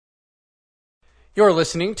You're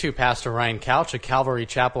listening to Pastor Ryan Couch at Calvary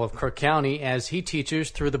Chapel of Crook County as he teaches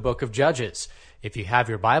through the book of Judges. If you have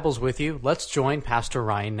your Bibles with you, let's join Pastor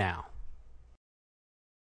Ryan now.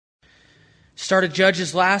 Started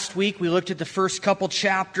Judges last week. We looked at the first couple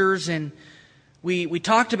chapters, and we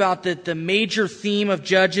talked about that the major theme of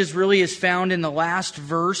Judges really is found in the last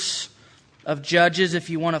verse of Judges. If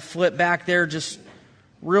you want to flip back there just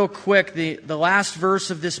real quick, the last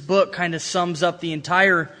verse of this book kind of sums up the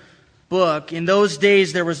entire book. In those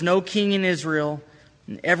days there was no king in Israel,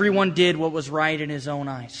 and everyone did what was right in his own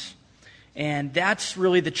eyes. And that's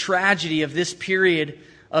really the tragedy of this period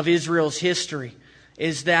of Israel's history,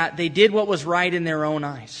 is that they did what was right in their own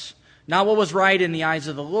eyes. Not what was right in the eyes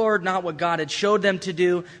of the Lord, not what God had showed them to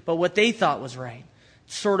do, but what they thought was right.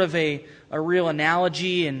 It's sort of a real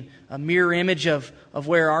analogy and a mirror image of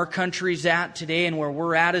where our country's at today and where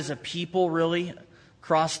we're at as a people really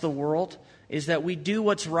across the world, is that we do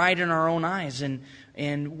what's right in our own eyes.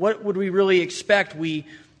 And what would we really expect? We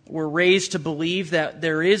were raised to believe that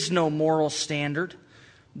there is no moral standard,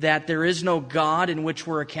 that there is no God in which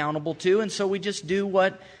we're accountable to, and so we just do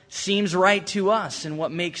what seems right to us and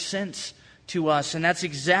what makes sense to us. And that's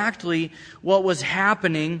exactly what was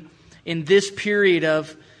happening in this period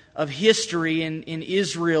of history in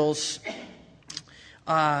Israel's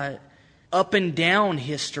up and down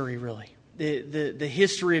history, really. The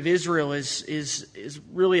history of Israel is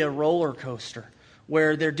really a roller coaster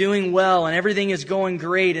where they're doing well and everything is going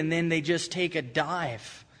great, and then they just take a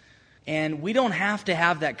dive. And we don't have to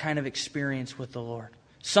have that kind of experience with the Lord.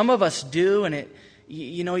 Some of us do, and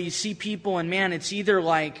you see people, and man, it's either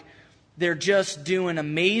like they're just doing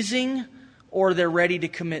amazing or they're ready to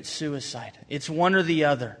commit suicide. It's one or the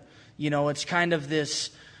other. It's kind of this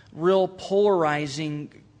real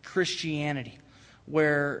polarizing Christianity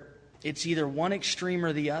where it's either one extreme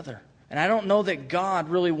or the other. And I don't know that God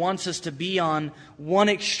really wants us to be on one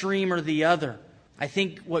extreme or the other. I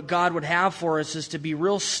think what God would have for us is to be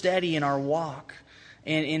real steady in our walk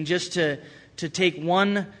and just to take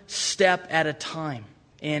one step at a time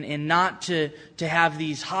and not to have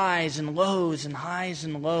these highs and lows and highs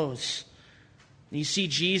and lows. And you see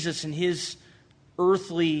Jesus in his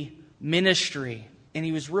earthly ministry, and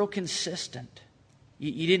he was real consistent.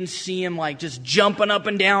 You didn't see him like just jumping up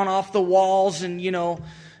and down off the walls and you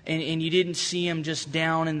didn't see him just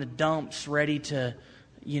down in the dumps ready to,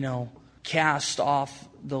 cast off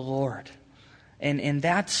the Lord. And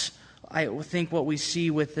that's, I think, what we see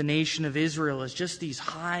with the nation of Israel is just these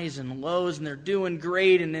highs and lows, and they're doing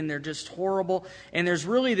great and then they're just horrible. And there's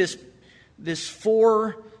really this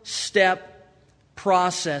 4-step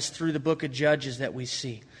process through the book of Judges that we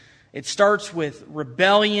see. It starts with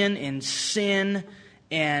rebellion and sin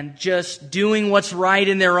and just doing what's right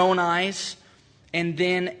in their own eyes. And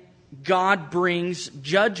then God brings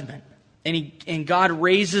judgment. And God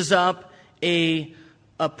raises up a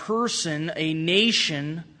person, a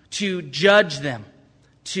nation, to judge them,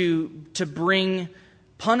 to bring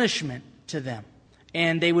punishment to them.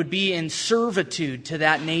 And they would be in servitude to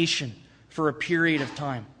that nation for a period of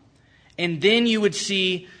time. And then you would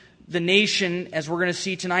see the nation, as we're going to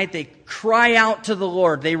see tonight, they cry out to the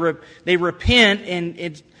Lord. They repent,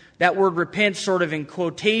 and that word repent sort of in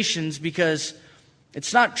quotations because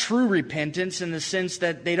it's not true repentance in the sense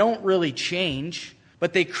that they don't really change,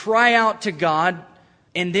 but they cry out to God,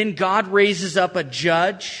 and then God raises up a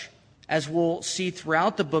judge, as we'll see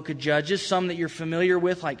throughout the book of Judges, some that you're familiar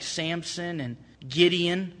with like Samson and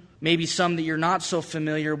Gideon, maybe some that you're not so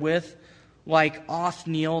familiar with like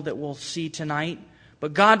Othniel that we'll see tonight.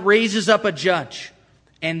 But God raises up a judge,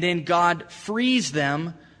 and then God frees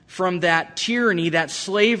them from that tyranny, that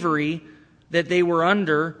slavery that they were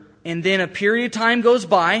under, and then a period of time goes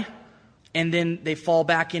by, and then they fall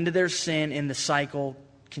back into their sin, and the cycle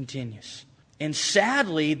continues. And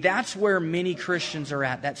sadly, that's where many Christians are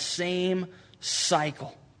at, that same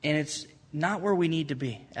cycle. And it's not where we need to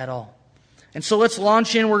be at all. And so let's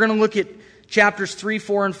launch in. We're going to look at chapters 3,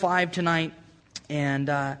 4, and 5 tonight,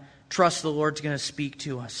 and trust the Lord's going to speak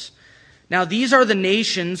to us. Now these are the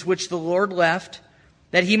nations which the Lord left,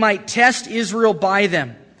 that he might test Israel by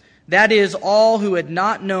them. That is, all who had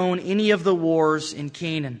not known any of the wars in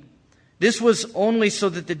Canaan. This was only so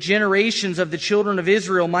that the generations of the children of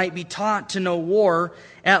Israel might be taught to know war,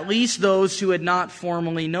 at least those who had not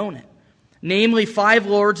formerly known it. Namely, 5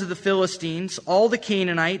 lords of the Philistines, all the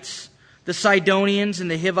Canaanites, the Sidonians and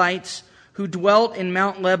the Hivites, who dwelt in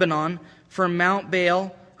Mount Lebanon, from Mount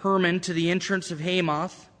Baal Hermon to the entrance of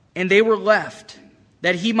Hamath, and they were left,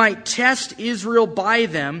 that he might test Israel by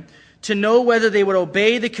them, to know whether they would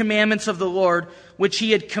obey the commandments of the Lord, which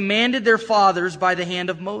he had commanded their fathers by the hand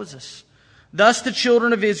of Moses. Thus the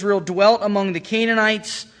children of Israel dwelt among the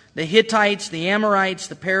Canaanites, the Hittites, the Amorites,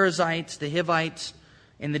 the Perizzites, the Hivites,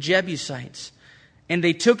 and the Jebusites. And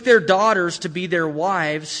they took their daughters to be their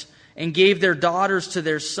wives, and gave their daughters to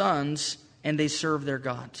their sons, and they served their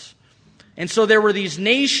gods. And so there were these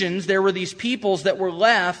nations, there were these peoples that were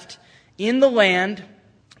left in the land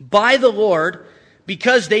by the Lord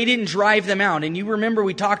because they didn't drive them out. And you remember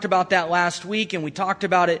we talked about that last week, and we talked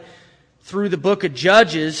about it through the book of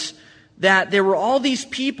Judges, that there were all these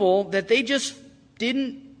people that they just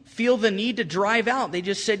didn't feel the need to drive out. They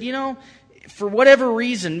just said, for whatever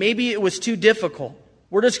reason, maybe it was too difficult.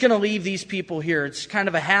 We're just going to leave these people here. It's kind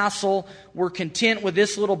of a hassle. We're content with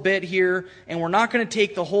this little bit here, and we're not going to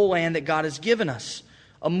take the whole land that God has given us.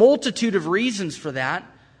 A multitude of reasons for that.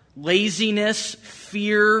 Laziness,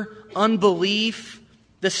 fear, unbelief.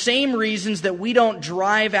 The same reasons that we don't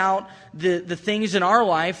drive out the things in our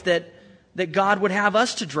life that God would have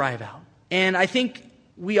us to drive out. And I think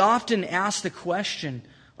we often ask the question,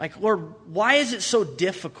 like, Lord, why is it so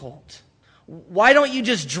difficult? Why don't you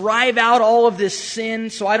just drive out all of this sin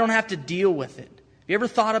so I don't have to deal with it? Have you ever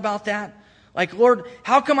thought about that? Like, Lord,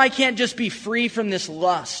 how come I can't just be free from this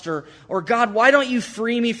lust? Or God, why don't you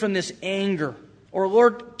free me from this anger? Or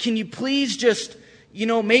Lord, can you please just,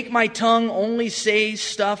 make my tongue only say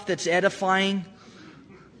stuff that's edifying?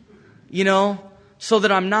 So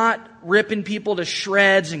that I'm not ripping people to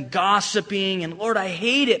shreds and gossiping. And Lord, I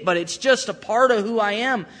hate it, but it's just a part of who I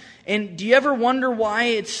am. And do you ever wonder why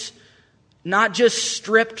it's not just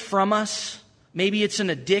stripped from us? Maybe it's an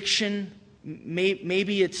addiction.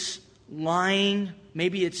 Maybe it's lying.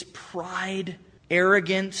 Maybe it's pride,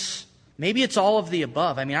 arrogance. Maybe it's all of the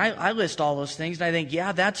above. I mean, I list all those things and I think,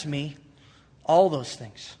 yeah, that's me. All those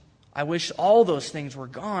things. I wish all those things were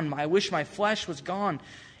gone. I wish my flesh was gone.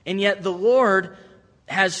 And yet the Lord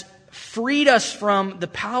has freed us from the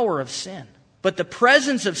power of sin. But the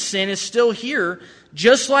presence of sin is still here,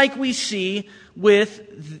 just like we see with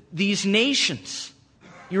these nations.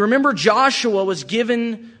 You remember Joshua was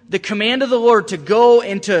given the command of the Lord to go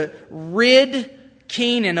and to rid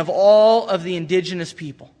Canaan of all of the indigenous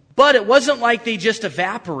people. But it wasn't like they just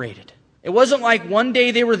evaporated. It wasn't like one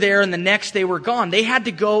day they were there and the next they were gone. They had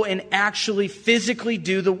to go and actually physically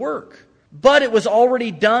do the work. But it was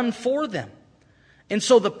already done for them. And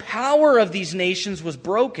so the power of these nations was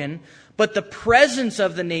broken, but the presence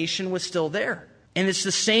of the nation was still there. And it's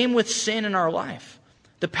the same with sin in our life.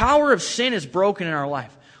 The power of sin is broken in our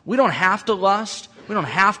life. We don't have to lust. We don't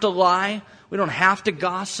have to lie. We don't have to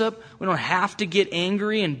gossip. We don't have to get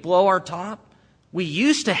angry and blow our top. We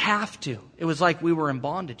used to have to. It was like we were in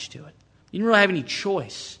bondage to it. You didn't really have any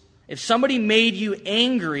choice. If somebody made you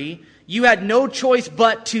angry, you had no choice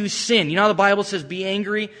but to sin. You know how the Bible says, be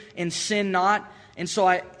angry and sin not? And so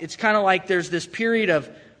it's kind of like there's this period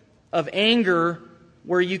of anger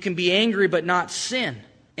where you can be angry but not sin.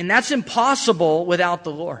 And that's impossible without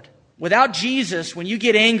the Lord. Without Jesus, when you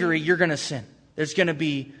get angry, you're going to sin. There's going to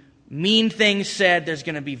be mean things said. There's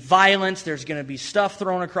going to be violence. There's going to be stuff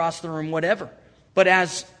thrown across the room, whatever. But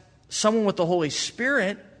as someone with the Holy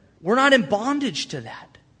Spirit, we're not in bondage to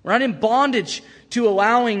that. We're not in bondage to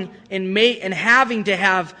allowing and having to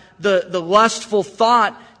have the lustful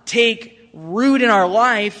thought take root in our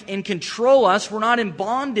life and control us. We're not in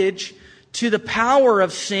bondage to the power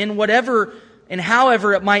of sin, whatever and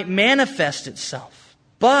however it might manifest itself.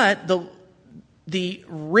 But the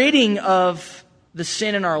ridding of the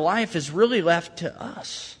sin in our life is really left to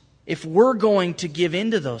us. If we're going to give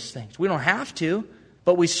into those things. We don't have to,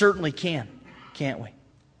 but we certainly can, can't we?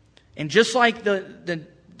 And just like the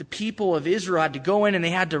people of Israel had to go in and they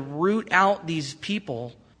had to root out these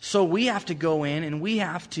people, so we have to go in and we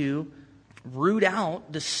have to root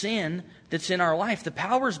out the sin that's in our life. The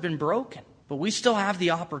power's been broken, but we still have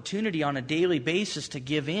the opportunity on a daily basis to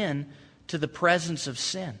give in to the presence of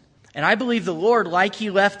sin. And I believe the Lord, like He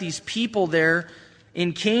left these people there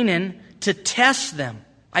in Canaan to test them.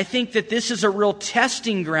 I think that this is a real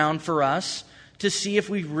testing ground for us to see if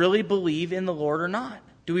we really believe in the Lord or not.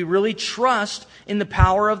 Do we really trust in the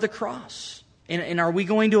power of the cross? And are we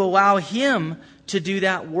going to allow Him to do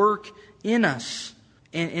that work in us?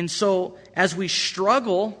 And so as we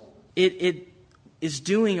struggle, it is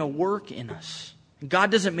doing a work in us. And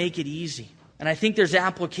God doesn't make it easy. And I think there's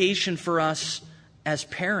application for us as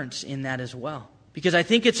parents in that as well. Because I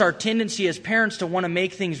think it's our tendency as parents to want to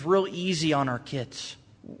make things real easy on our kids.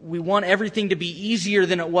 We want everything to be easier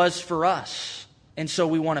than it was for us. And so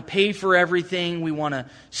we want to pay for everything. We want to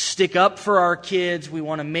stick up for our kids. We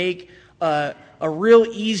want to make a real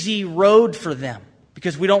easy road for them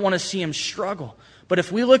because we don't want to see them struggle. But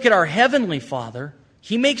if we look at our Heavenly Father,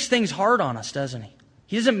 He makes things hard on us, doesn't He?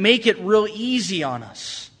 He doesn't make it real easy on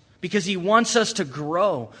us because He wants us to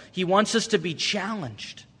grow. He wants us to be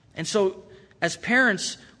challenged. And so, as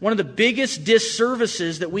parents, one of the biggest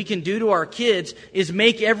disservices that we can do to our kids is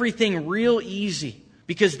make everything real easy.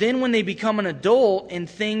 Because then when they become an adult and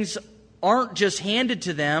things aren't just handed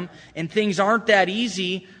to them and things aren't that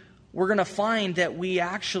easy, we're going to find that we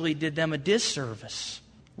actually did them a disservice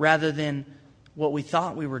rather than what we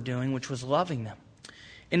thought we were doing, which was loving them.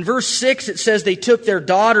 In verse 6, it says they took their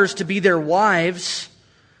daughters to be their wives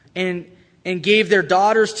and gave their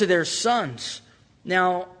daughters to their sons.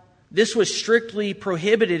 Now, this was strictly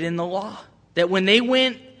prohibited in the law. That when they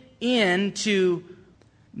went in to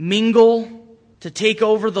mingle, to take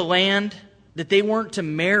over the land, that they weren't to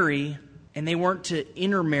marry and they weren't to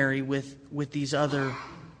intermarry with these other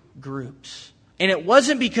groups. And it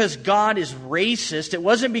wasn't because God is racist. It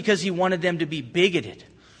wasn't because He wanted them to be bigoted.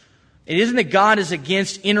 It isn't that God is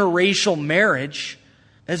against interracial marriage.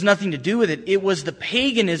 It has nothing to do with it. It was the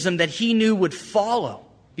paganism that He knew would follow.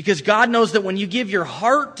 Because God knows that when you give your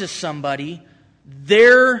heart to somebody,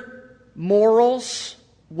 their morals,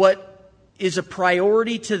 what is a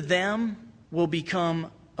priority to them, will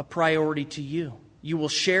become a priority to you. You will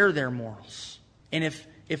share their morals. And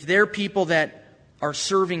if they're people that are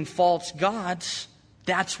serving false gods,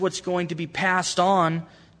 that's what's going to be passed on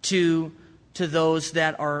to those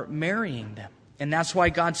that are marrying them. And that's why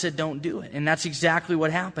God said don't do it. And that's exactly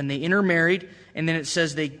what happened. They intermarried, and then it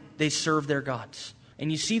says they served their gods.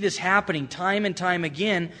 And you see this happening time and time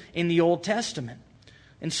again in the Old Testament.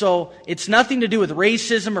 And so it's nothing to do with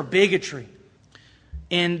racism or bigotry.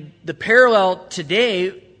 And the parallel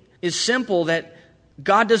today is simple, that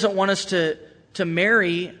God doesn't want us to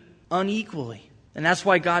marry unequally. And that's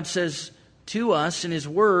why God says to us in His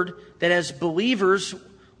Word that as believers,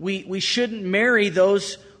 we shouldn't marry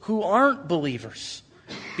those who aren't believers.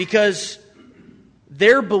 Because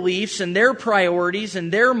their beliefs and their priorities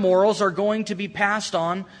and their morals are going to be passed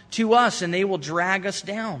on to us, and they will drag us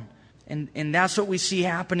down. And that's what we see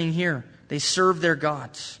happening here. They serve their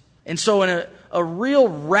gods. And so in a real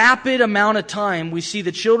rapid amount of time, we see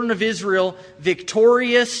the children of Israel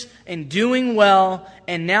victorious and doing well,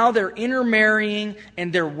 and now they're intermarrying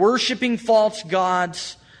and they're worshiping false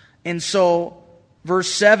gods. And so, verse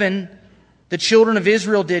 7, the children of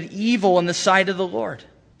Israel did evil in the sight of the Lord.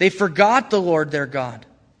 They forgot the Lord their God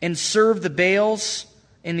and served the Baals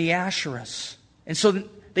and the Asherahs. And so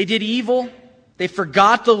they did evil. They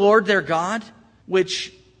forgot the Lord their God,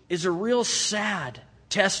 which is a real sad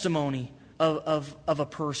testimony of a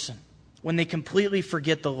person when they completely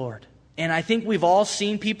forget the Lord. And I think we've all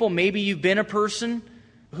seen people, maybe you've been a person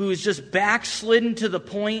who is just backslidden to the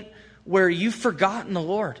point where you've forgotten the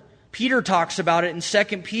Lord. Peter talks about it in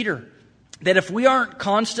 2 Peter. That if we aren't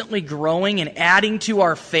constantly growing and adding to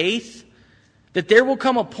our faith, that there will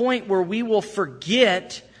come a point where we will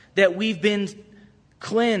forget that we've been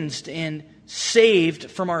cleansed and saved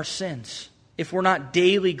from our sins if we're not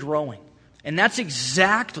daily growing. And that's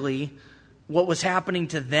exactly what was happening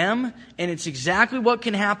to them, and it's exactly what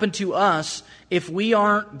can happen to us if we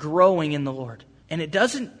aren't growing in the Lord. And it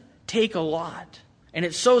doesn't take a lot. And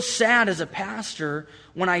it's so sad as a pastor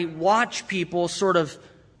when I watch people sort of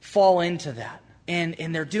fall into that.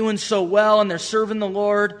 And they're doing so well and they're serving the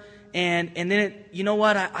Lord. And then, you know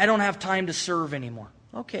what? I don't have time to serve anymore.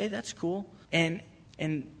 Okay, that's cool. And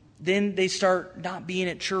then they start not being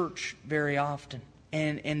at church very often.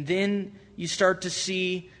 And then you start to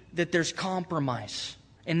see that there's compromise.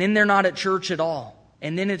 And then they're not at church at all.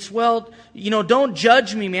 And then it's, well, don't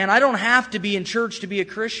judge me, man. I don't have to be in church to be a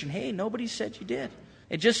Christian. Hey, nobody said you did.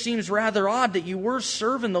 It just seems rather odd that you were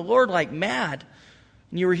serving the Lord like mad.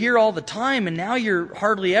 And you were here all the time, and now you're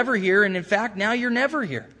hardly ever here, and in fact, now you're never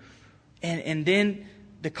here. And then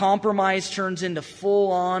the compromise turns into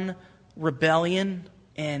full-on rebellion,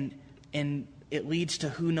 and it leads to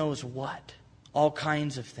who knows what. All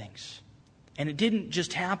kinds of things. And it didn't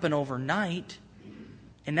just happen overnight.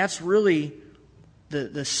 And that's really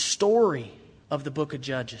the story of the book of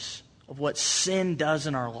Judges, of what sin does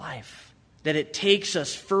in our life. That it takes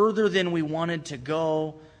us further than we wanted to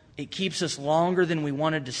go. It keeps us longer than we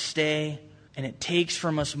wanted to stay, and it takes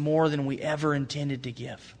from us more than we ever intended to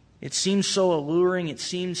give. It seems so alluring, it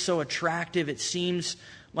seems so attractive, it seems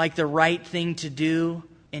like the right thing to do,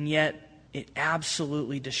 and yet it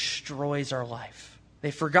absolutely destroys our life.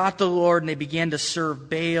 They forgot the Lord and they began to serve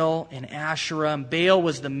Baal and Asherah. And Baal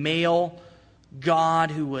was the male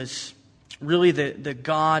god who was really the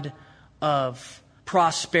god of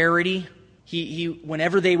prosperity. He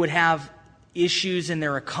whenever they would have issues in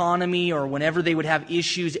their economy or whenever they would have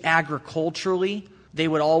issues agriculturally, they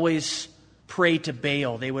would always pray to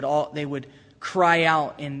Baal. They would cry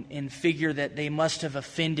out and figure that they must have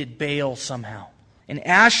offended Baal somehow. And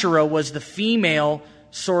Asherah was the female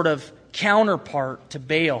sort of counterpart to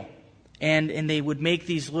Baal. And they would make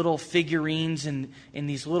these little figurines and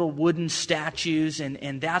these little wooden statues,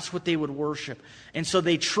 and that's what they would worship. And so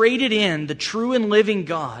they traded in the true and living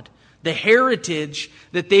God, the heritage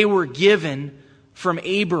that they were given from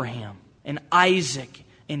Abraham and Isaac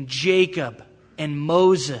and Jacob and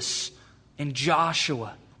Moses and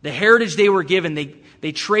Joshua. The heritage they were given,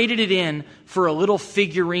 they traded it in for a little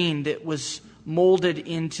figurine that was molded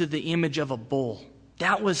into the image of a bull.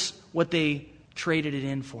 That was what they traded it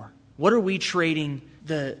in for. What are we trading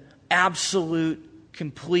the absolute,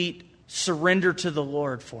 complete surrender to the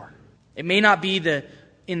Lord for? It may not be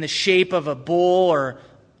in the shape of a bull or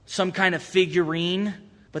some kind of figurine,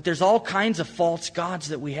 but there's all kinds of false gods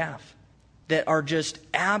that we have that are just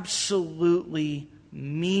absolutely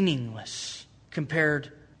meaningless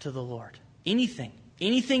compared to the Lord. Anything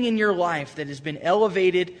in your life that has been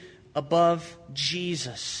elevated above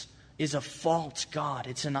Jesus is a false god.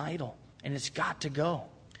 It's an idol, and it's got to go,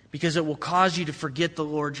 because it will cause you to forget the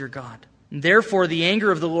Lord your God. And therefore, the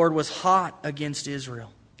anger of the Lord was hot against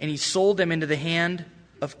Israel, and he sold them into the hand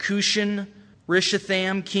of Cushan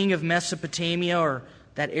Rishathaim, king of Mesopotamia, or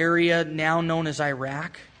that area now known as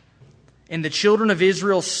Iraq. And the children of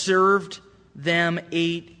Israel served them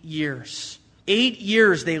 8 years. 8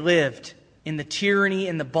 years they lived in the tyranny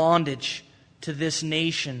and the bondage to this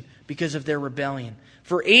nation because of their rebellion.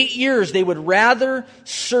 For 8 years they would rather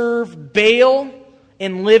serve Baal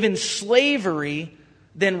and live in slavery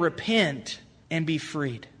than repent and be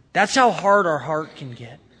freed. That's how hard our heart can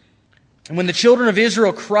get. And when the children of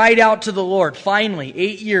Israel cried out to the Lord, finally,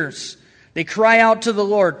 8 years, they cry out to the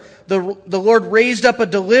Lord. The Lord raised up a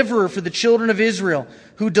deliverer for the children of Israel,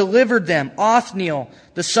 who delivered them, Othniel,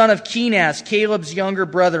 the son of Kenaz, Caleb's younger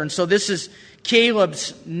brother. And so this is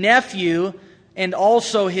Caleb's nephew and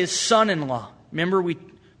also his son-in-law. Remember, we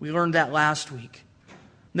learned that last week.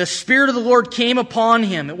 The Spirit of the Lord came upon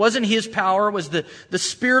him. It wasn't his power. It was the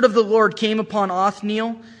Spirit of the Lord came upon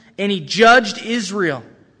Othniel, and he judged Israel.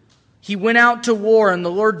 He went out to war, and the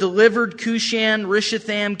Lord delivered Cushan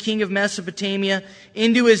Rishathaim, king of Mesopotamia,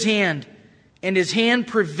 into his hand, and his hand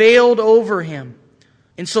prevailed over him.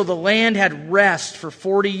 And so the land had rest for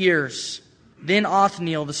 40 years. Then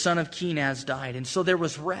Othniel, the son of Kenaz, died. And so there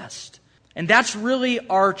was rest. And that's really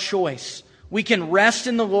our choice. We can rest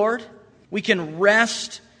in the Lord. We can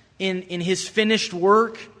rest in His finished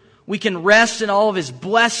work. We can rest in all of His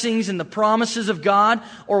blessings and the promises of God.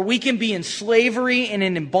 Or we can be in slavery and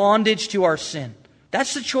in bondage to our sin.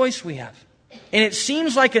 That's the choice we have. And it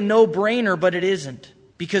seems like a no-brainer, but it isn't.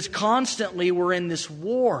 Because constantly we're in this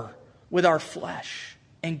war with our flesh.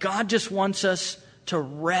 And God just wants us to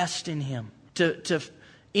rest in Him. To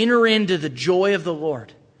enter into the joy of the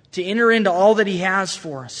Lord. To enter into all that He has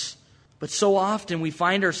for us. But so often we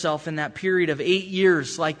find ourselves in that period of 8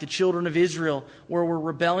 years, like the children of Israel, where we're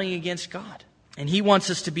rebelling against God. And He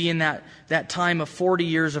wants us to be in that time of 40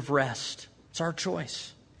 years of rest. It's our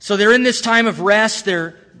choice. So they're in this time of rest.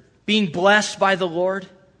 They're being blessed by the Lord.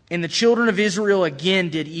 And the children of Israel again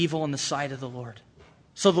did evil in the sight of the Lord.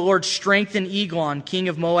 So the Lord strengthened Eglon, king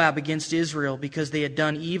of Moab, against Israel because they had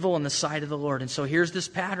done evil in the sight of the Lord. And so here's this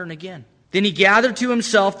pattern again. Then he gathered to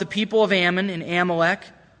himself the people of Ammon and Amalek,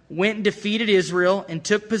 went and defeated Israel, and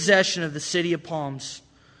took possession of the city of palms.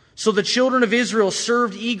 So the children of Israel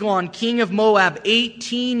served Eglon, king of Moab,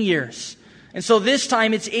 18 years. And so this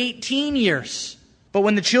time it's 18 years. But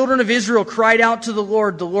when the children of Israel cried out to the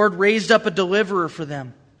Lord raised up a deliverer for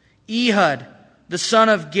them. Ehud, the son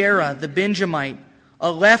of Gera, the Benjamite,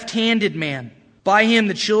 a left-handed man. By him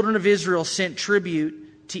the children of Israel sent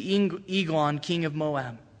tribute to Eglon, king of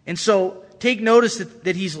Moab. And so take notice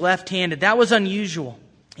that he's left-handed. That was unusual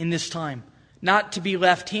in this time. Not to be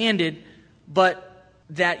left-handed, but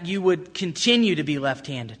that you would continue to be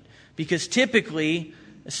left-handed. Because typically,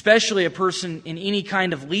 especially a person in any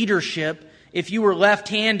kind of leadership, if you were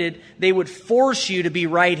left-handed, they would force you to be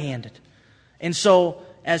right-handed. And so,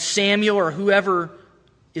 as Samuel or whoever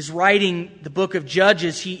is writing the book of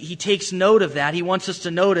Judges, he takes note of that. He wants us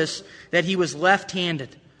to notice that he was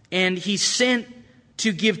left-handed. And he's sent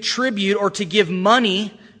to give tribute or to give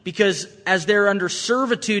money, because as they're under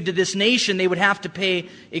servitude to this nation, they would have to pay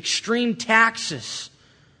extreme taxes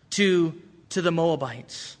to the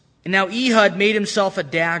Moabites. And now Ehud made himself a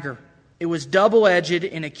dagger. It was double-edged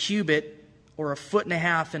and a cubit, or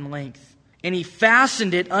 1.5 feet in length. And he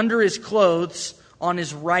fastened it under his clothes on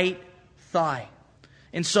his right thigh.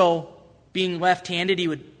 And so, being left-handed, he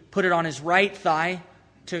would put it on his right thigh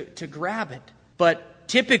to grab it. But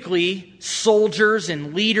typically soldiers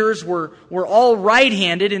and leaders were all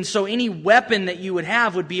right-handed, and so any weapon that you would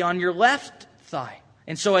have would be on your left thigh.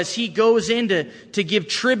 And so as he goes in to give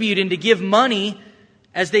tribute and to give money,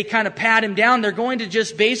 as they kind of pat him down, they're going to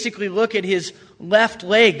just basically look at his left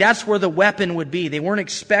leg. That's where the weapon would be. They weren't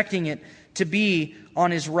expecting it to be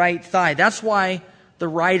on his right thigh. That's why the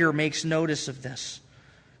writer makes notice of this.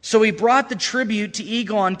 So he brought the tribute to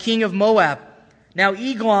Eglon, king of Moab. Now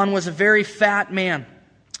Eglon was a very fat man.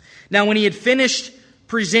 Now when he had finished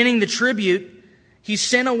presenting the tribute, he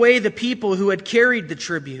sent away the people who had carried the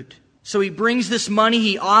tribute. So he brings this money,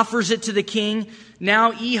 he offers it to the king.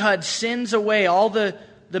 Now Ehud sends away all the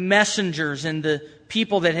messengers and the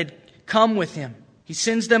people that had come with him. He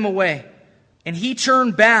sends them away. And he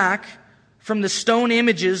turned back from the stone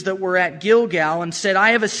images that were at Gilgal and said,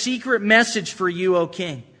 I have a secret message for you, O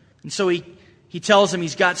king. And so he tells him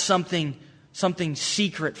he's got something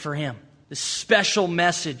secret for him. This special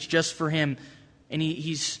message just for him. And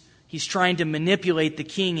he's trying to manipulate the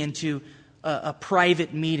king into a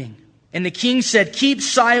private meeting. And the king said, keep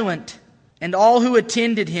silent. And all who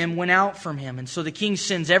attended him went out from him. And so the king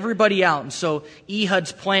sends everybody out. And so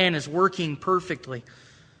Ehud's plan is working perfectly.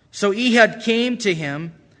 So Ehud came to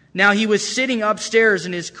him. Now he was sitting upstairs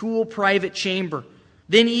in his cool private chamber.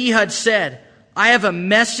 Then Ehud said, I have a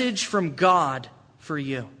message from God for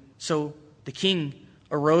you. So the king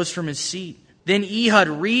arose from his seat. Then Ehud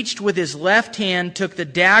reached with his left hand, took the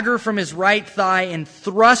dagger from his right thigh, and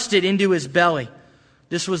thrust it into his belly.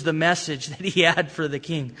 This was the message that he had for the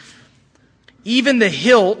king. Even the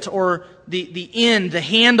hilt, or the end, the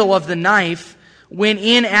handle of the knife, went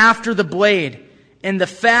in after the blade, and the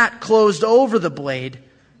fat closed over the blade,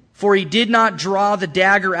 for he did not draw the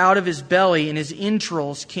dagger out of his belly, and his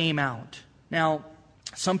entrails came out. Now,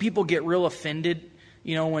 some people get real offended,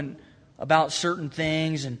 when about certain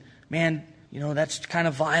things, and man, that's kind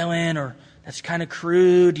of violent, or that's kind of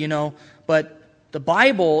crude, But the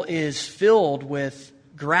Bible is filled with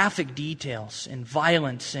graphic details and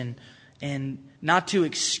violence and not to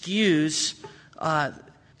excuse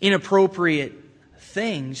inappropriate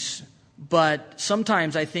things. But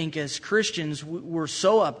sometimes I think as Christians, we're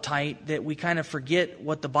so uptight that we kind of forget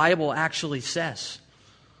what the Bible actually says.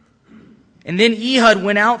 And then Ehud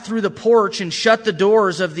went out through the porch and shut the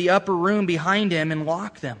doors of the upper room behind him and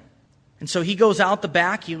locked them. And so he goes out the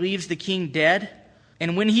back, he leaves the king dead.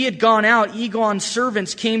 And when he had gone out, Eglon's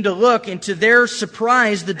servants came to look, and to their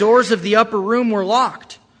surprise, the doors of the upper room were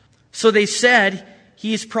locked. So they said,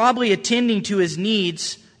 he is probably attending to his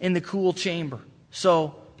needs in the cool chamber.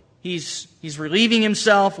 So he's relieving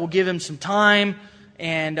himself. We'll give him some time,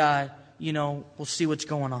 and we'll see what's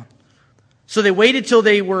going on. So they waited till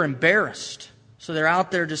they were embarrassed. So they're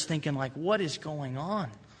out there just thinking, what is going on?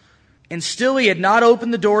 And still he had not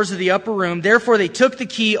opened the doors of the upper room. Therefore they took the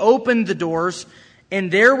key, opened the doors,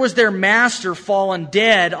 and there was their master fallen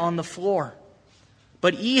dead on the floor.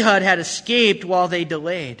 But Ehud had escaped while they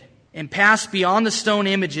delayed, and passed beyond the stone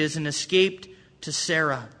images and escaped to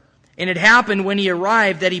Sarah. And it happened when he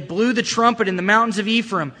arrived that he blew the trumpet in the mountains of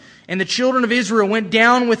Ephraim, and the children of Israel went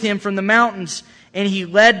down with him from the mountains, and he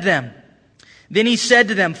led them. Then he said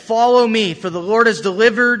to them, follow me, for the Lord has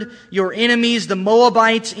delivered your enemies, the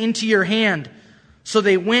Moabites, into your hand. So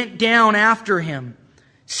they went down after him,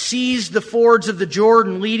 seized the fords of the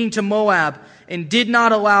Jordan leading to Moab, and did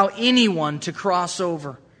not allow anyone to cross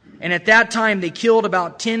over. And at that time they killed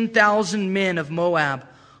about 10,000 men of Moab,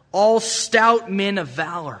 all stout men of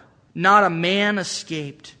valor. Not a man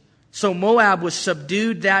escaped. So Moab was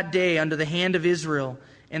subdued that day under the hand of Israel,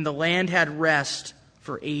 and the land had rest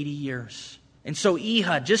for 80 years. And so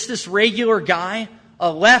Ehud, just this regular guy,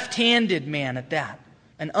 a left-handed man at that,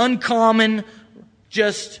 an uncommon,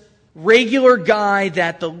 just regular guy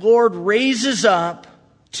that the Lord raises up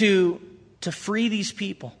to free these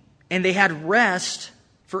people. And they had rest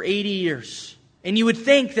for 80 years. And you would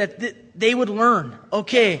think that they would learn,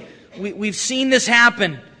 okay, we've seen this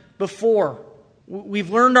happen before.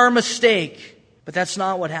 We've learned our mistake. But that's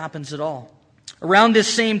not what happens at all. Around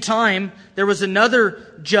this same time, there was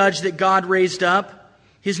another judge that God raised up.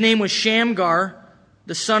 His name was Shamgar,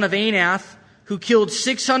 the son of Anath, who killed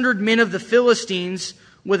 600 men of the Philistines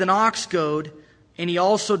with an ox goad, and he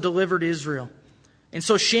also delivered Israel. And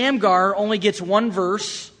so Shamgar only gets one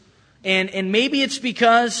verse, and maybe it's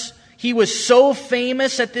because he was so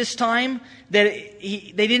famous at this time that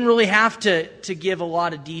they didn't really have to give a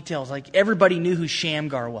lot of details. Everybody knew who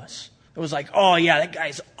Shamgar was. It was oh yeah, that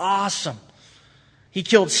guy's awesome. He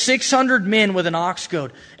killed 600 men with an ox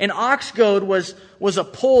goad. An ox goad was a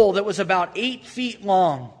pole that was about 8 feet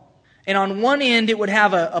long. And on one end it would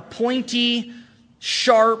have a pointy,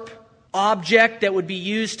 sharp object that would be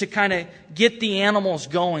used to kind of get the animals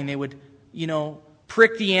going. They would,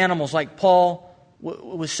 prick the animals. Like Paul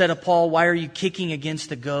was said of Paul, "Why are you kicking against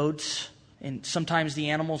the goads?" And sometimes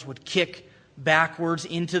the animals would kick backwards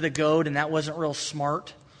into the goad, and that wasn't real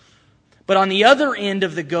smart. But on the other end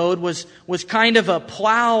of the goad was kind of a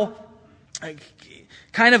plow,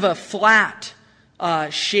 kind of a flat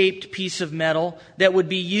shaped piece of metal that would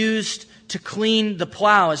be used to clean the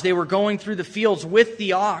plow as they were going through the fields with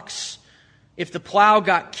the ox. If the plow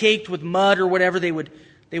got caked with mud or whatever, they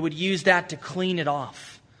would use that to clean it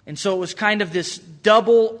off. And so it was kind of this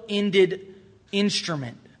double-ended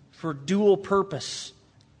instrument for dual purpose.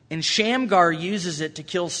 And Shamgar uses it to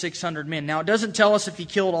kill 600 men. Now, it doesn't tell us if he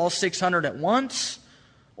killed all 600 at once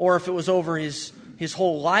or if it was over his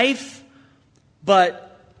whole life.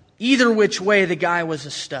 But either which way, the guy was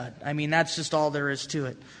a stud. I mean, that's just all there is to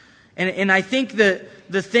it. And I think the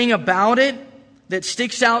thing about it that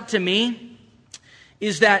sticks out to me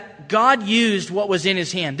is that God used what was in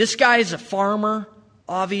his hand. This guy is a farmer,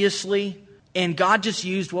 obviously, and God just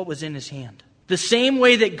used what was in his hand. The same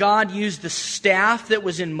way that God used the staff that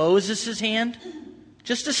was in Moses' hand,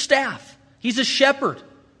 just a staff. He's a shepherd.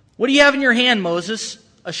 What do you have in your hand, Moses?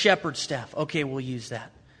 A shepherd's staff. Okay, we'll use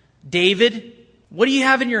that. David, what do you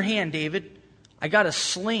have in your hand, David? I got a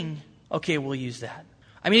sling. Okay, we'll use that.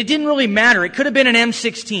 I mean, it didn't really matter. It could have been an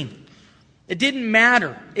M16. It didn't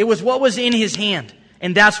matter. It was what was in his hand,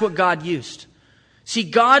 and that's what God used. See,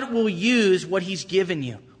 God will use what he's given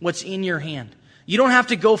you, what's in your hand. You don't have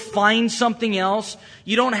to go find something else.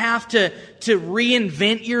 You don't have to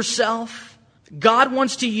reinvent yourself. God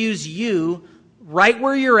wants to use you right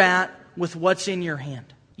where you're at with what's in your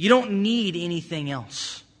hand. You don't need anything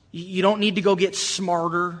else. You don't need to go get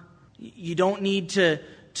smarter. You don't need to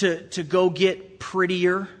go get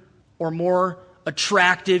prettier or more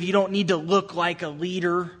attractive. You don't need to look like a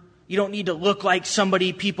leader. You don't need to look like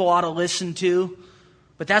somebody people ought to listen to.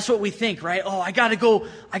 But that's what we think, right? Oh, I gotta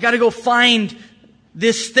go find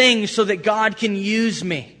this thing so that God can use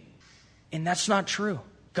me. And that's not true.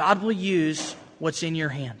 God will use what's in your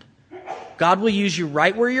hand. God will use you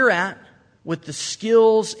right where you're at with the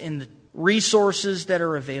skills and the resources that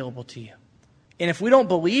are available to you. And if we don't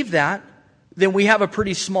believe that, then we have a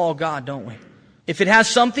pretty small God, don't we? If it has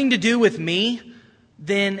something to do with me,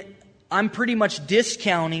 then I'm pretty much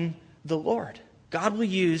discounting the Lord. God will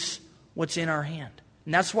use what's in our hand.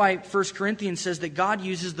 And that's why 1 Corinthians says that God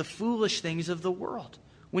uses the foolish things of the world.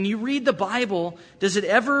 When you read the Bible, does it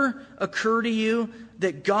ever occur to you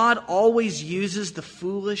that God always uses the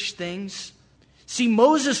foolish things? See,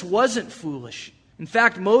 Moses wasn't foolish. In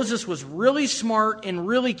fact, Moses was really smart and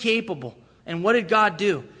really capable. And what did God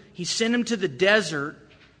do? He sent him to the desert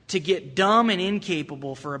to get dumb and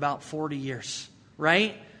incapable for about 40 years,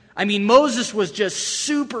 right? I mean, Moses was just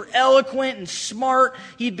super eloquent and smart.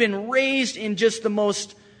 He'd been raised in just the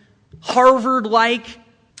most Harvard-like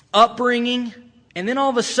upbringing. And then all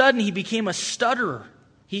of a sudden, he became a stutterer.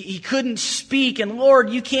 He couldn't speak, and Lord,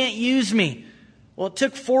 you can't use me. Well, it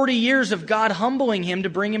took 40 years of God humbling him to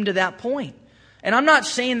bring him to that point. And I'm not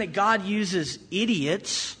saying that God uses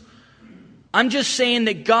idiots. I'm just saying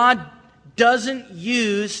that God doesn't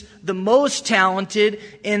use the most talented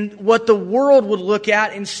and what the world would look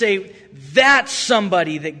at and say, that's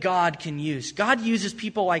somebody that God can use. God uses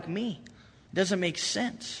people like me. It doesn't make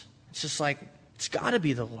sense. It's just like, it's got to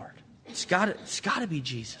be the Lord. It's got to be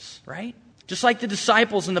Jesus, right? Just like the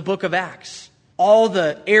disciples in the book of Acts. All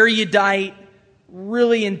the erudite,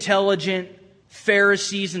 really intelligent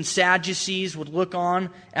Pharisees and Sadducees would look on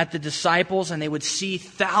at the disciples and they would see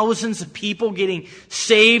thousands of people getting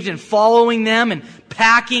saved and following them and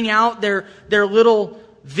packing out their little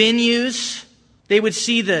venues. They would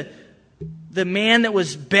see the man that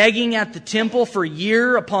was begging at the temple for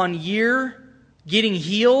year upon year getting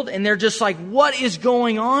healed, and they're just like, what is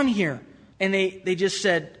going on here? And they just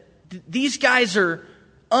said, these guys are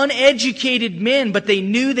uneducated men, but they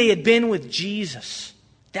knew they had been with Jesus.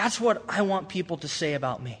 That's what I want people to say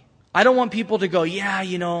about me. I don't want people to go,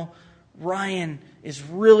 yeah, Ryan is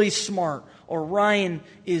really smart, or Ryan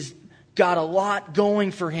is got a lot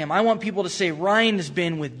going for him. I want people to say, Ryan has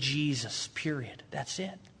been with Jesus, period. That's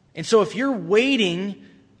it. And so if you're waiting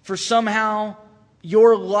for somehow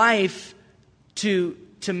your life to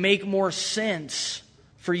make more sense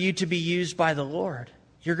for you to be used by the Lord,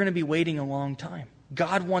 you're going to be waiting a long time.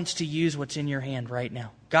 God wants to use what's in your hand right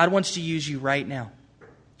now. God wants to use you right now.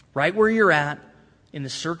 Right where you're at, in the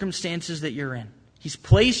circumstances that you're in. He's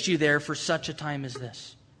placed you there for such a time as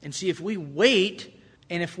this. And see, if we wait,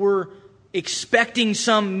 and if we're expecting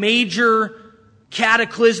some major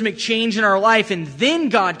cataclysmic change in our life and then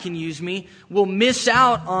God can use me, we'll miss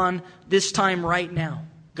out on this time right now.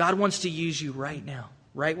 God wants to use you right now,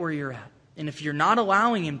 right where you're at. And if you're not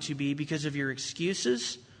allowing Him to be because of your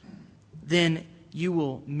excuses, then you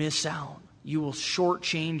will miss out. You will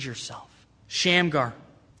shortchange yourself. Shamgar,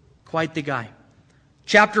 quite the guy.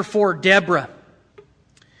 Chapter 4, Deborah.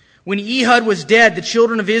 When Ehud was dead, the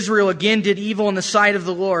children of Israel again did evil in the sight of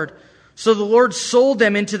the Lord. So the Lord sold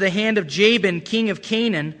them into the hand of Jabin, king of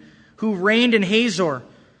Canaan, who reigned in Hazor.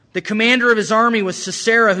 The commander of his army was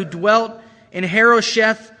Sisera, who dwelt in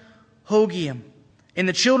Harosheth Hogiam. And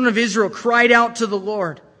the children of Israel cried out to the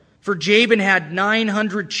Lord, for Jabin had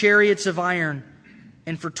 900 chariots of iron.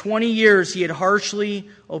 And for 20 years he had harshly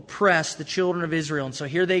oppressed the children of Israel. And so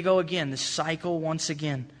here they go again, this cycle once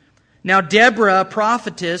again. Now Deborah, a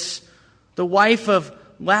prophetess, the wife of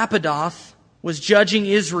Lapidoth, was judging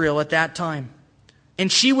Israel at that time.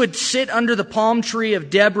 And she would sit under the palm tree of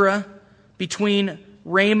Deborah between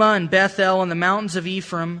Ramah and Bethel in the mountains of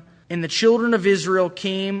Ephraim. And the children of Israel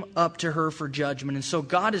came up to her for judgment. And so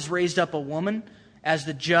God has raised up a woman as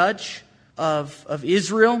the judge of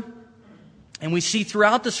Israel. And we see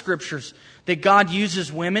throughout the Scriptures that God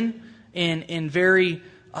uses women in very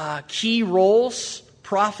key roles,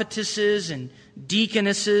 prophetesses and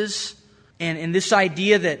deaconesses. And this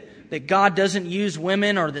idea that God doesn't use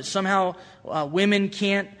women, or that somehow women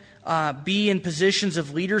can't be in positions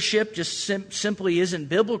of leadership, just simply isn't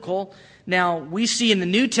biblical. Now, we see in the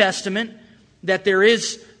New Testament that there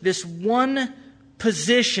is this one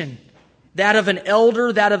position, that of an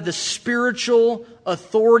elder, that of the spiritual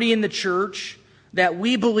authority in the church, that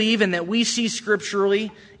we believe and that we see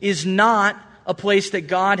scripturally is not a place that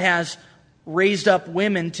God has raised up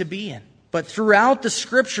women to be in. But throughout the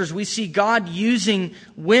Scriptures, we see God using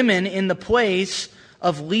women in the place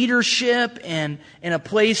of leadership and in a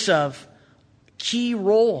place of key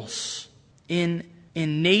roles in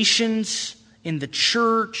nations, in the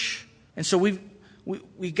church. And so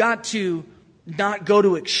we got to not go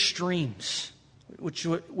to extremes, which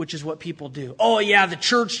is what people do. Oh yeah, the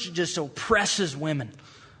church just oppresses women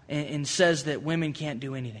and says that women can't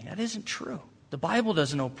do anything. That isn't true. The Bible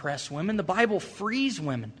doesn't oppress women. The Bible frees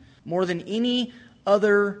women more than any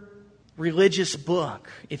other religious book,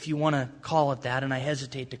 if you want to call it that, and I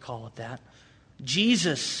hesitate to call it that.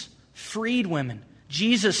 Jesus freed women.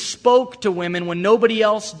 Jesus spoke to women when nobody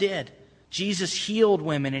else did. Jesus healed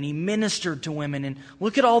women and He ministered to women. And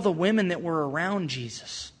look at all the women that were around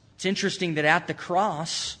Jesus. It's interesting that at the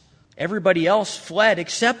cross, everybody else fled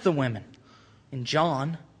except the women. In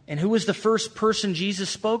John. And who was the first person Jesus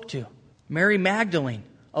spoke to? Mary Magdalene,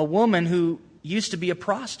 a woman who used to be a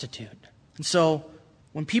prostitute. And so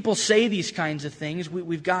when people say these kinds of things,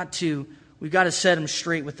 we've got to set them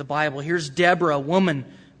straight with the Bible. Here's Deborah, a woman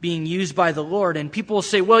being used by the Lord. And people will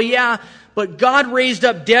say, well, yeah, but God raised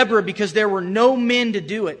up Deborah because there were no men to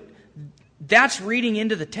do it. That's reading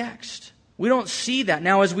into the text. We don't see that.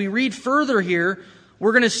 Now, as we read further here,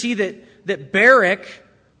 we're going to see that Barak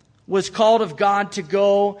was called of God to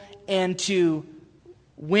go and to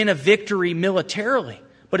win a victory militarily.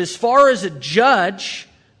 But as far as a judge,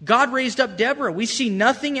 God raised up Deborah. We see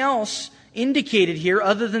nothing else indicated here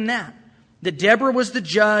other than that. That Deborah was the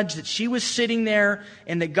judge, that she was sitting there,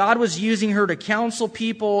 and that God was using her to counsel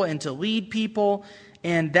people and to lead people.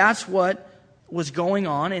 And that's what was going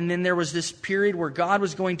on. And then there was this period where God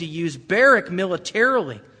was going to use Barak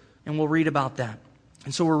militarily. And we'll read about that.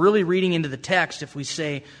 And so we're really reading into the text if we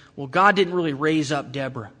say, well, God didn't really raise up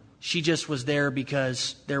Deborah. She just was there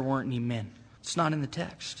because there weren't any men. It's not in the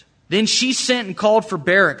text. Then she sent and called for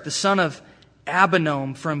Barak, the son of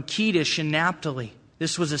Abinoam, from Kedesh in Naphtali.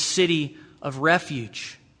 This was a city of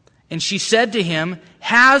refuge. And she said to him,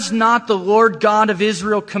 has not the Lord God of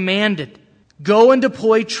Israel commanded, go and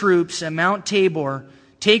deploy troops at Mount Tabor,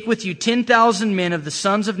 take with you 10,000 men of the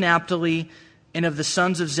sons of Naphtali and of the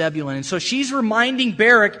sons of Zebulun. And so she's reminding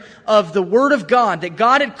Barak of the word of God, that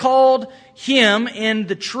God had called him and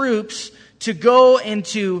the troops to go and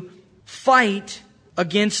to fight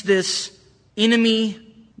against this enemy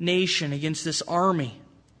nation, against this army.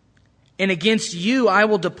 And against you I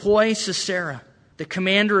will deploy Sisera, the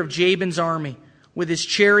commander of Jabin's army, with his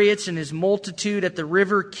chariots and his multitude at the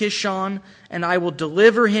river Kishon, and I will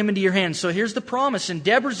deliver him into your hands. So here's the promise. And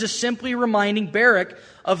Deborah's just simply reminding Barak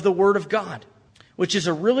of the word of God, which is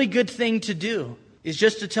a really good thing to do, is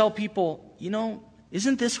just to tell people,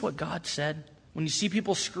 isn't this what God said? When you see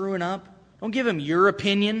people screwing up, don't give them your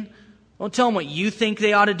opinion. Don't tell them what you think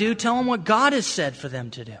they ought to do. Tell them what God has said for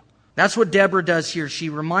them to do. That's what Deborah does here. She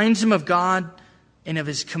reminds him of God and of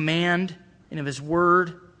His command and of His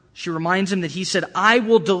word. She reminds him that he said, I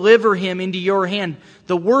will deliver him into your hand.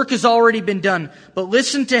 The work has already been done. But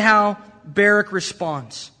listen to how Barak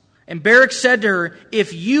responds. And Barak said to her,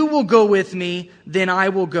 if you will go with me, then I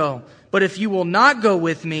will go. But if you will not go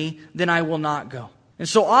with me, then I will not go. And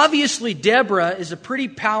so obviously Deborah is a pretty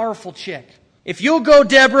powerful chick. If you'll go,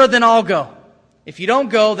 Deborah, then I'll go. If you don't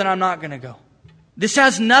go, then I'm not going to go. This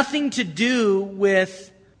has nothing to do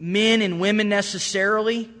with men and women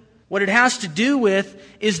necessarily. What it has to do with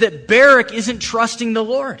is that Barak isn't trusting the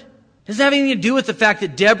Lord. It doesn't have anything to do with the fact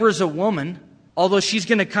that Deborah's a woman, although she's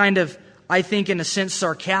going to kind of, I think in a sense,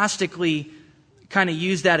 sarcastically kind of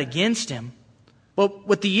use that against him. But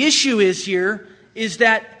what the issue is here is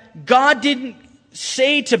that God didn't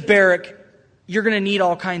say to Barak, you're going to need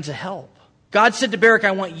all kinds of help. God said to Barak,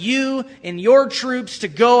 I want you and your troops to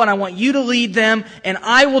go, and I want you to lead them, and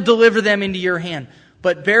I will deliver them into your hand.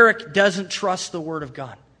 But Barak doesn't trust the word of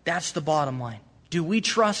God. That's the bottom line. Do we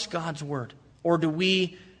trust God's word? Or do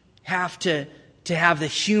we have to have the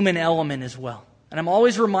human element as well? And I'm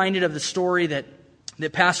always reminded of the story that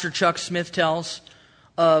Pastor Chuck Smith tells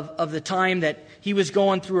of the time that he was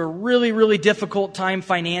going through a really, really difficult time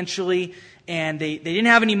financially, and they didn't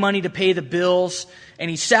have any money to pay the bills, and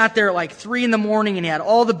he sat there at like 3 a.m. and he had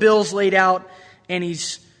all the bills laid out, and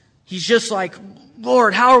he's just like,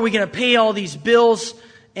 Lord, how are we going to pay all these bills?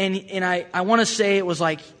 And I want to say it was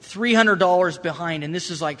like $300 behind, and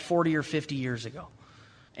this is like 40 or 50 years ago.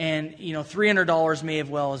 And, $300 may have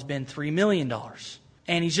well has been $3 million.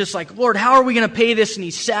 And he's just like, Lord, how are we going to pay this? And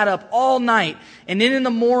he sat up all night. And then in the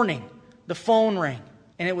morning, the phone rang.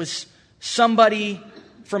 And it was somebody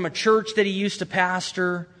from a church that he used to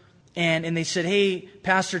pastor. And they said, hey,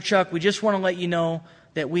 Pastor Chuck, we just want to let you know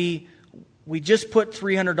that we just put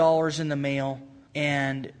 $300 in the mail.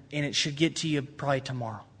 And it should get to you probably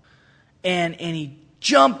tomorrow. And he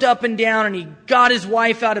jumped up and down, and he got his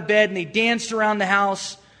wife out of bed, and they danced around the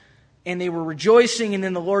house, and they were rejoicing. And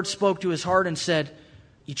then the Lord spoke to his heart and said,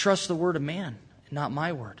 you trust the word of man, not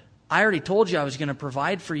my word. I already told you I was going to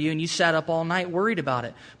provide for you, and you sat up all night worried about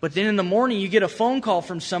it. But then in the morning you get a phone call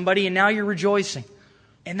from somebody, and now you're rejoicing.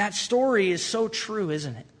 And that story is so true,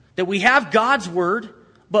 isn't it? That we have God's word,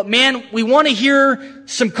 but man, we want to hear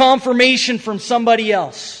some confirmation from somebody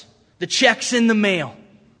else. The check's in the mail.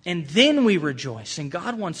 And then we rejoice. And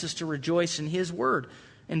God wants us to rejoice in His word.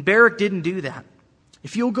 And Barak didn't do that.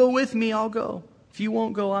 If you'll go with me, I'll go. If you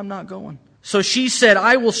won't go, I'm not going. So she said,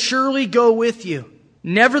 I will surely go with you.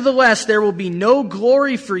 Nevertheless, there will be no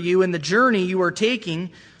glory for you in the journey you are taking,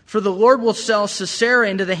 for the Lord will sell Sisera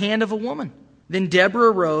into the hand of a woman. Then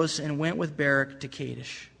Deborah arose and went with Barak to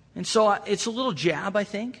Kadesh. And so it's a little jab, I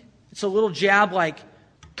think. It's a little jab like,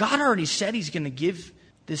 God already said He's going to give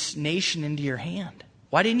this nation into your hand.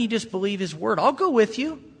 Why didn't you just believe His word? I'll go with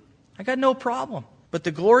you. I got no problem. But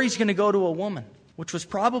the glory's going to go to a woman, which was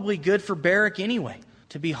probably good for Barak anyway,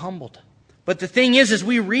 to be humbled. But the thing is, as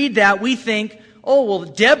we read that, we think, oh, well,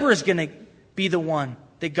 Deborah's going to be the one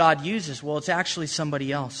that God uses. Well, it's actually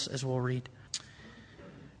somebody else, as we'll read.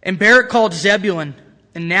 And Barak called Zebulun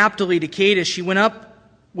and Naphtali to Kadesh. He went up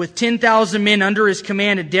with 10,000 men under his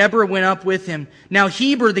command, and Deborah went up with him. Now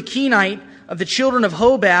Heber, the Kenite of the children of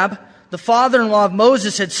Hobab, the father-in-law of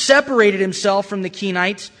Moses, had separated himself from the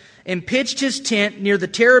Kenites and pitched his tent near the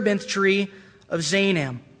terebinth tree of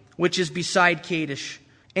Zaanam, which is beside Kadesh.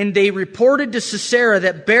 And they reported to Sisera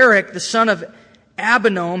that Barak, the son of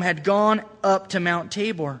Abinoam, had gone up to Mount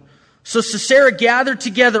Tabor. So Sisera gathered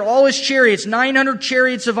together all his chariots, 900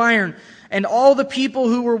 chariots of iron, and all the people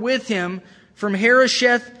who were with him from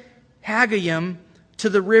Harosheth Haggayim to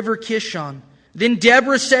the river Kishon. Then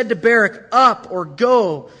Deborah said to Barak, up or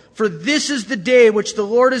go, for this is the day which the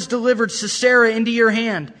Lord has delivered Sisera into your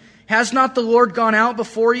hand. Has not the Lord gone out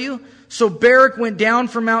before you? So Barak went down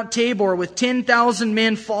from Mount Tabor with 10,000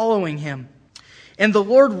 men following him. And the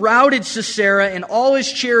Lord routed Sisera and all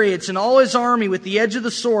his chariots and all his army with the edge of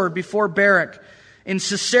the sword before Barak. And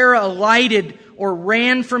Sisera alighted or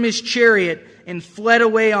ran from his chariot and fled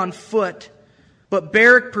away on foot. But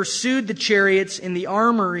Barak pursued the chariots in the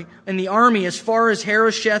army as far as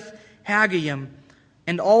Harosheth Haggayim.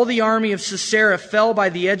 And all the army of Sisera fell by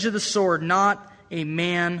the edge of the sword. Not a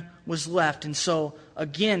man was left. And so,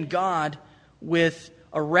 again, God, with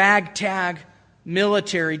a ragtag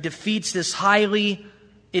military, defeats this highly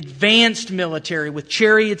advanced military with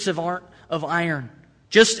chariots of iron,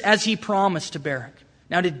 just as He promised to Barak.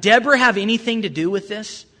 Now, did Deborah have anything to do with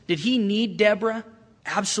this? Did he need Deborah?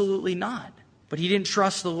 Absolutely not. But he didn't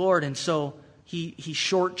trust the Lord, and so he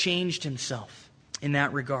shortchanged himself in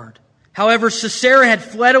that regard. However, Sisera had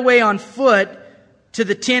fled away on foot to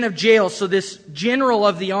the tent of Jael. So this general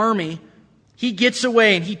of the army, he gets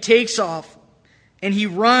away and he takes off and he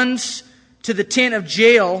runs to the tent of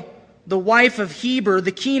Jael, the wife of Heber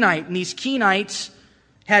the Kenite. And these Kenites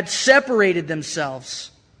had separated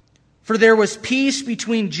themselves. For there was peace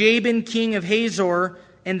between Jabin, king of Hazor,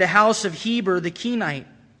 and the house of Heber the Kenite.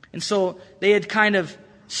 And so they had kind of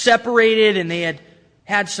separated and they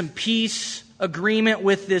had some peace agreement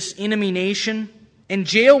with this enemy nation.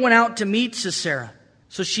 And Jael went out to meet Sisera.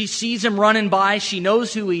 So she sees him running by. She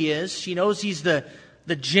knows who he is. She knows he's the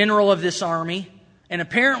general of this army. And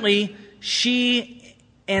apparently she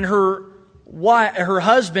and her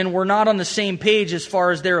husband were not on the same page as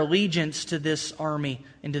far as their allegiance to this army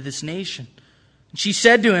and to this nation. And she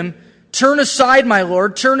said to him, "Turn aside, my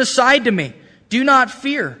lord, turn aside to me. Do not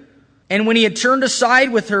fear." And when he had turned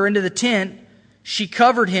aside with her into the tent, she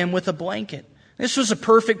covered him with a blanket. This was a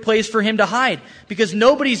perfect place for him to hide, because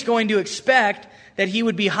nobody's going to expect that he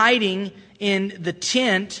would be hiding in the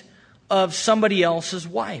tent of somebody else's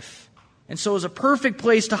wife. And so it was a perfect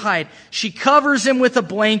place to hide. She covers him with a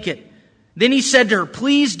blanket. Then he said to her,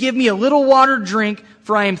 "Please give me a little water to drink,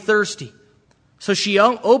 for I am thirsty." So she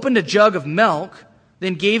opened a jug of milk,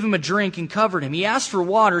 then gave him a drink and covered him. He asked for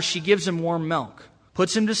water. She gives him warm milk,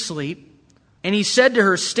 puts him to sleep. And he said to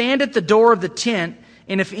her, "Stand at the door of the tent,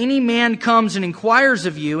 and if any man comes and inquires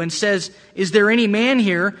of you and says, 'Is there any man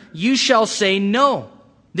here?' you shall say, 'No.'"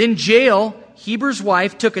 Then Jael, Heber's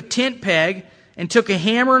wife, took a tent peg and took a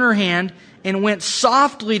hammer in her hand and went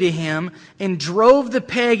softly to him and drove the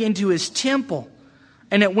peg into his temple.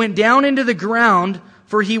 And it went down into the ground,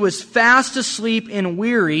 for he was fast asleep and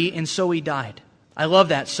weary, and so he died. I love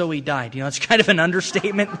that, "so he died." It's kind of an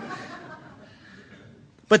understatement.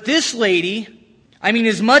 But this lady,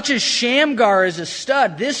 as much as Shamgar is a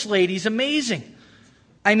stud, this lady's amazing.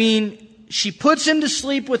 She puts him to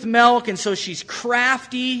sleep with milk, and so she's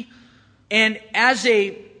crafty. And as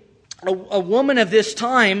a woman of this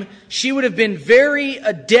time, she would have been very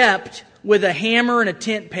adept with a hammer and a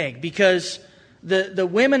tent peg, because the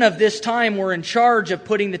women of this time were in charge of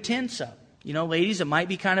putting the tents up. Ladies, it might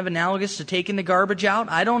be kind of analogous to taking the garbage out.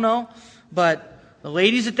 I don't know. But the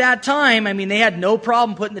ladies at that time, they had no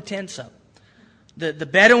problem putting the tents up. The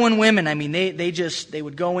Bedouin women, they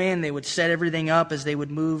would go in, they would set everything up as they would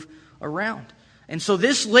move around. And so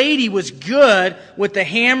this lady was good with the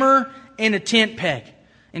hammer and a tent peg.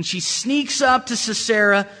 And she sneaks up to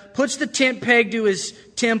Sisera, puts the tent peg to his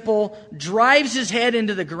temple, drives his head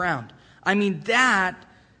into the ground.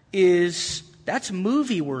 That's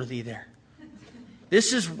movie worthy there.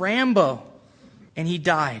 This is Rambo. And he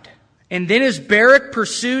died. And then as Barak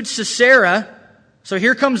pursued Sisera, so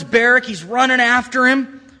here comes Barak, he's running after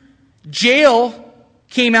him. Jael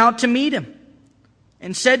came out to meet him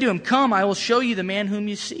and said to him, "Come, I will show you the man whom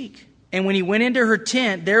you seek." And when he went into her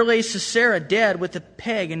tent, there lay Sisera dead with a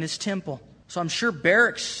peg in his temple. So I'm sure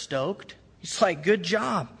Barak's stoked. He's like, "Good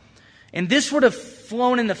job." And this would have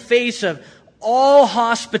flown in the face of all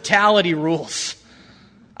hospitality rules.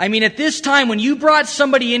 At this time, when you brought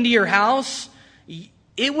somebody into your house,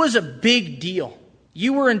 it was a big deal.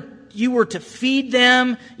 You were to feed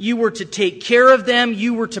them, you were to take care of them,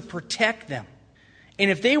 you were to protect them. And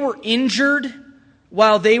if they were injured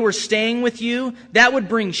while they were staying with you, that would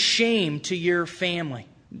bring shame to your family.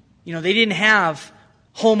 They didn't have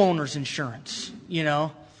homeowners insurance,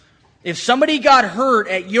 If somebody got hurt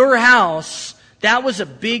at your house, that was a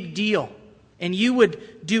big deal. And you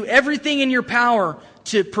would do everything in your power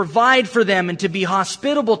to provide for them and to be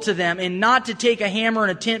hospitable to them, and not to take a hammer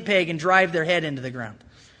and a tent peg and drive their head into the ground.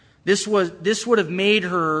 This would have made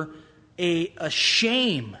her a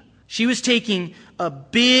shame. She was taking a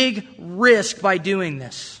big risk by doing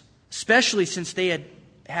this, especially since they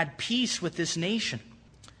had peace with this nation.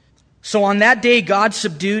 So on that day, God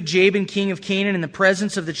subdued Jabin, king of Canaan, in the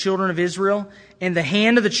presence of the children of Israel. And the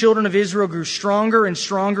hand of the children of Israel grew stronger and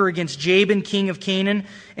stronger against Jabin, king of Canaan,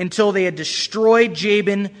 until they had destroyed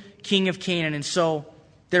Jabin, king of Canaan. And so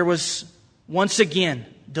there was once again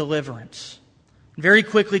deliverance. Very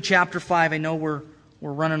quickly, chapter 5. I know we're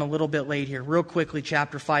running a little bit late here. Real quickly,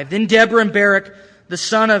 chapter 5. Then Deborah and Barak, the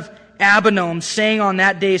son of Abinoam, sang on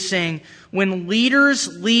that day, saying, "When leaders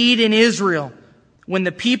lead in Israel, when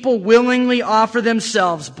the people willingly offer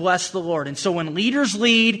themselves, bless the Lord." And so when leaders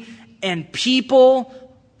lead and people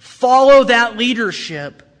follow that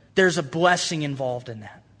leadership, there's a blessing involved in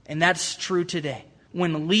that. And that's true today.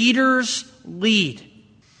 When leaders lead.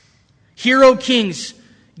 "Hear, O kings,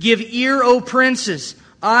 give ear, O princes.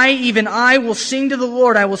 I, even I, will sing to the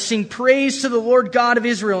Lord. I will sing praise to the Lord God of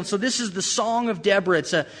Israel." And so this is the song of Deborah.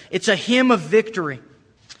 It's a hymn of victory.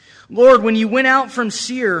 "Lord, when you went out from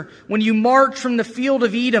Seir, when you marched from the field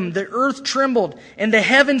of Edom, the earth trembled and the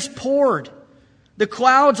heavens poured. The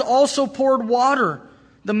clouds also poured water.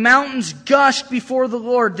 The mountains gushed before the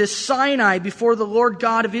Lord, this Sinai before the Lord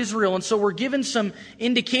God of Israel. And so we're given some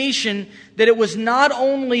indication that it was not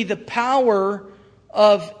only the power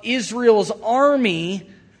of Israel's army,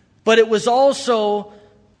 but it was also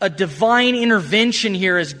a divine intervention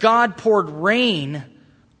here as God poured rain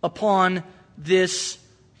upon this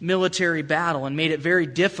military battle and made it very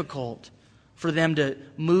difficult for them to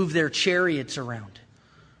move their chariots around.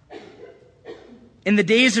 In the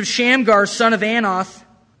days of Shamgar, son of Anath,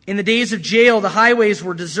 in the days of Jael, the highways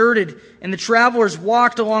were deserted, and the travelers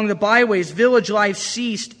walked along the byways. Village life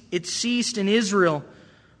ceased. It ceased in Israel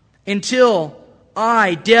until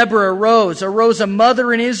I, Deborah, arose a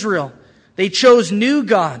mother in Israel. They chose new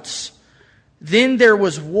gods. Then there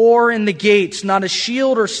was war in the gates. Not a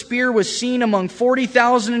shield or spear was seen among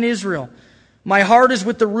 40,000 in Israel. My heart is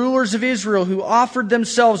with the rulers of Israel who offered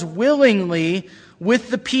themselves willingly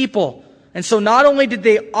with the people. And so not only did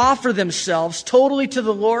they offer themselves totally to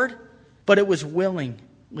the Lord, but it was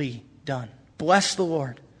willingly done. Bless the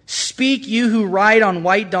Lord. Speak, you who ride on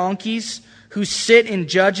white donkeys, who sit in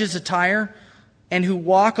judges' attire, and who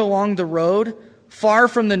walk along the road, far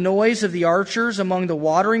from the noise of the archers among the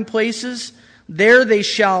watering places. There they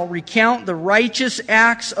shall recount the righteous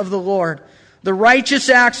acts of the Lord, the righteous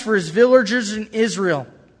acts for his villagers in Israel.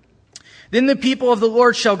 Then the people of the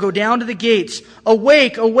Lord shall go down to the gates.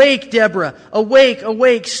 Awake, awake, Deborah. Awake,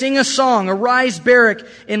 awake. Sing a song. Arise, Barak,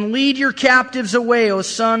 and lead your captives away, O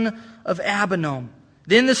son of Abinoam.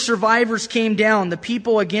 Then the survivors came down, the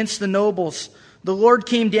people against the nobles. The Lord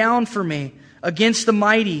came down for me against the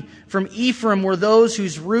mighty. From Ephraim were those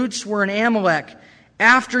whose roots were in Amalek.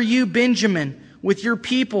 After you, Benjamin, with your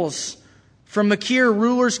peoples. From Machir,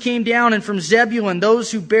 rulers came down, and from Zebulun,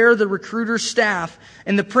 those who bear the recruiter's staff.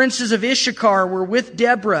 And the princes of Issachar were with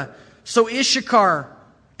Deborah. So as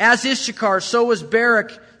Issachar, so was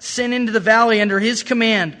Barak sent into the valley under his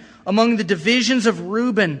command. Among the divisions of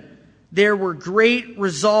Reuben, there were great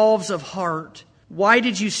resolves of heart. Why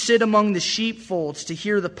did you sit among the sheepfolds to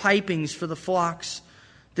hear the pipings for the flocks?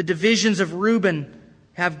 The divisions of Reuben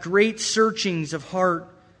have great searchings of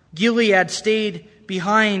heart. Gilead stayed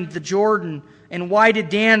behind the Jordan. And why did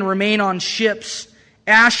Dan remain on ships?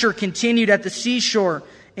 Asher continued at the seashore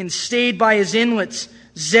and stayed by his inlets.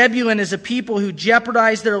 Zebulun is a people who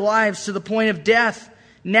jeopardized their lives to the point of death.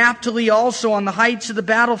 Naphtali also on the heights of the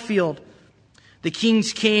battlefield. The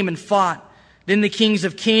kings came and fought. Then the kings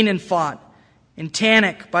of Canaan fought. In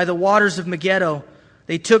Tanakh by the waters of Megiddo,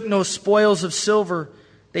 they took no spoils of silver.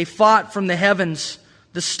 They fought from the heavens.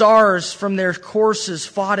 The stars from their courses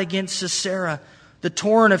fought against Sisera. The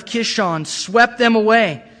torrent of Kishon swept them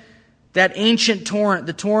away. That ancient torrent,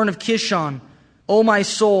 the torrent of Kishon. O my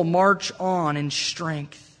soul, march on in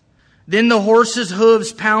strength. Then the horses'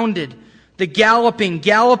 hooves pounded. The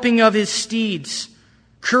galloping of his steeds.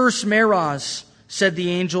 Curse Meroz, said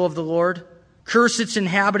the angel of the Lord. Curse its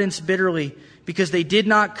inhabitants bitterly, because they did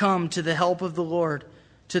not come to the help of the Lord,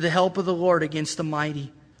 against the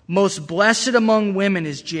mighty. Most blessed among women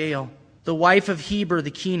is Jael, the wife of Heber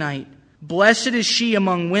the Kenite. Blessed is she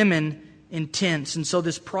among women in tents. And so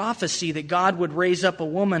this prophecy that God would raise up a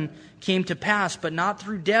woman came to pass, but not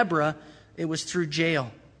through Deborah, it was through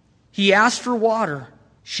Jael. He asked for water,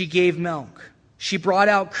 she gave milk. She brought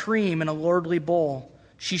out cream in a lordly bowl.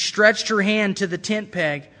 She stretched her hand to the tent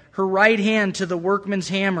peg, her right hand to the workman's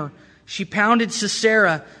hammer. She pounded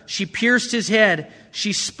Sisera. She pierced his head.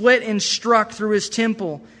 She split and struck through his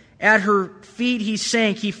temple. At her feet he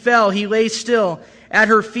sank. He fell. He lay still. At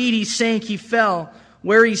her feet he sank. He fell.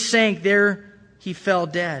 Where he sank, there he fell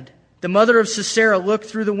dead. The mother of Sisera looked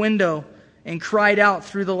through the window and cried out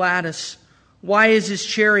through the lattice. Why is his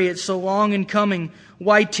chariot so long in coming?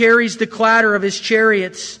 Why tarries the clatter of his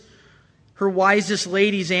chariots? Her wisest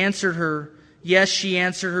ladies answered her. Yes, she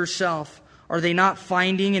answered herself. Are they not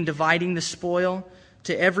finding and dividing the spoil?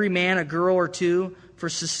 To every man a girl or two, for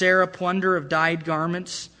Sisera plunder of dyed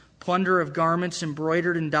garments, plunder of garments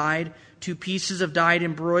embroidered and dyed, 2 pieces of dyed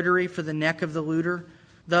embroidery for the neck of the looter.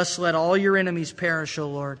 Thus let all your enemies perish, O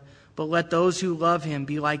Lord, but let those who love him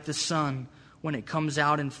be like the sun when it comes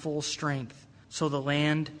out in full strength. So the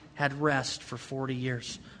land had rest for 40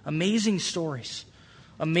 years. Amazing stories.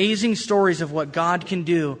 Amazing stories of what God can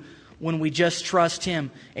do when we just trust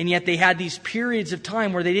him. And yet they had these periods of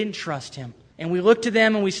time where they didn't trust him. And we look to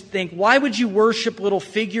them and we think, why would you worship little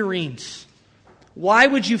figurines? Why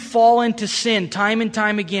would you fall into sin time and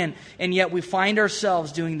time again? And yet we find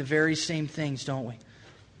ourselves doing the very same things, don't we?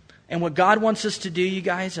 And what God wants us to do, you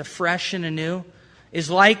guys, afresh and anew, is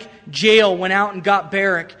like Jael went out and got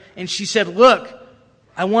Barak. And she said, look,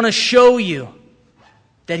 I want to show you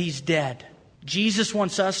that he's dead. Jesus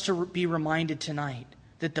wants us to be reminded tonight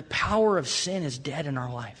that the power of sin is dead in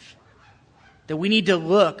our life. That we need to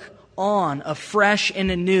look on afresh and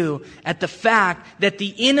anew at the fact that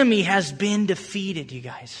the enemy has been defeated, you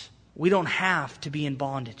guys. We don't have to be in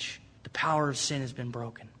bondage. The power of sin has been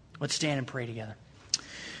broken. Let's stand and pray together.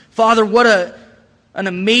 Father, what an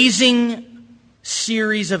amazing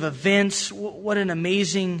series of events. What an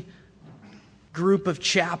amazing group of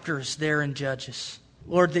chapters there in Judges.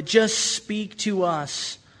 Lord, that just speak to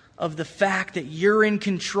us of the fact that you're in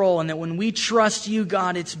control and that when we trust you,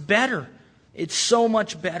 God, it's better. It's so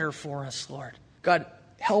much better for us, Lord. God,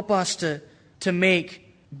 help us to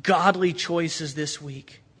make godly choices this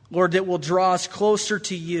week. Lord, that will draw us closer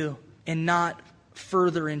to you and not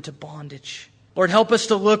further into bondage. Lord, help us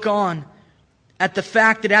to look on at the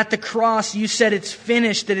fact that at the cross you said it's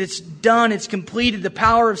finished, that it's done, it's completed. The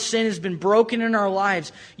power of sin has been broken in our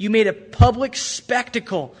lives. You made a public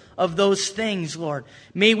spectacle of those things, Lord.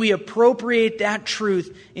 May we appropriate that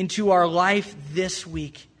truth into our life this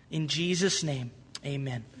week. In Jesus' name,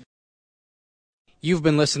 amen. You've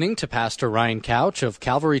been listening to Pastor Ryan Couch of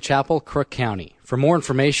Calvary Chapel, Crook County. For more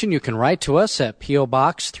information, you can write to us at P.O.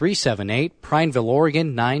 Box 378, Prineville,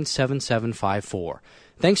 Oregon 97754.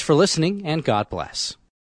 Thanks for listening, and God bless.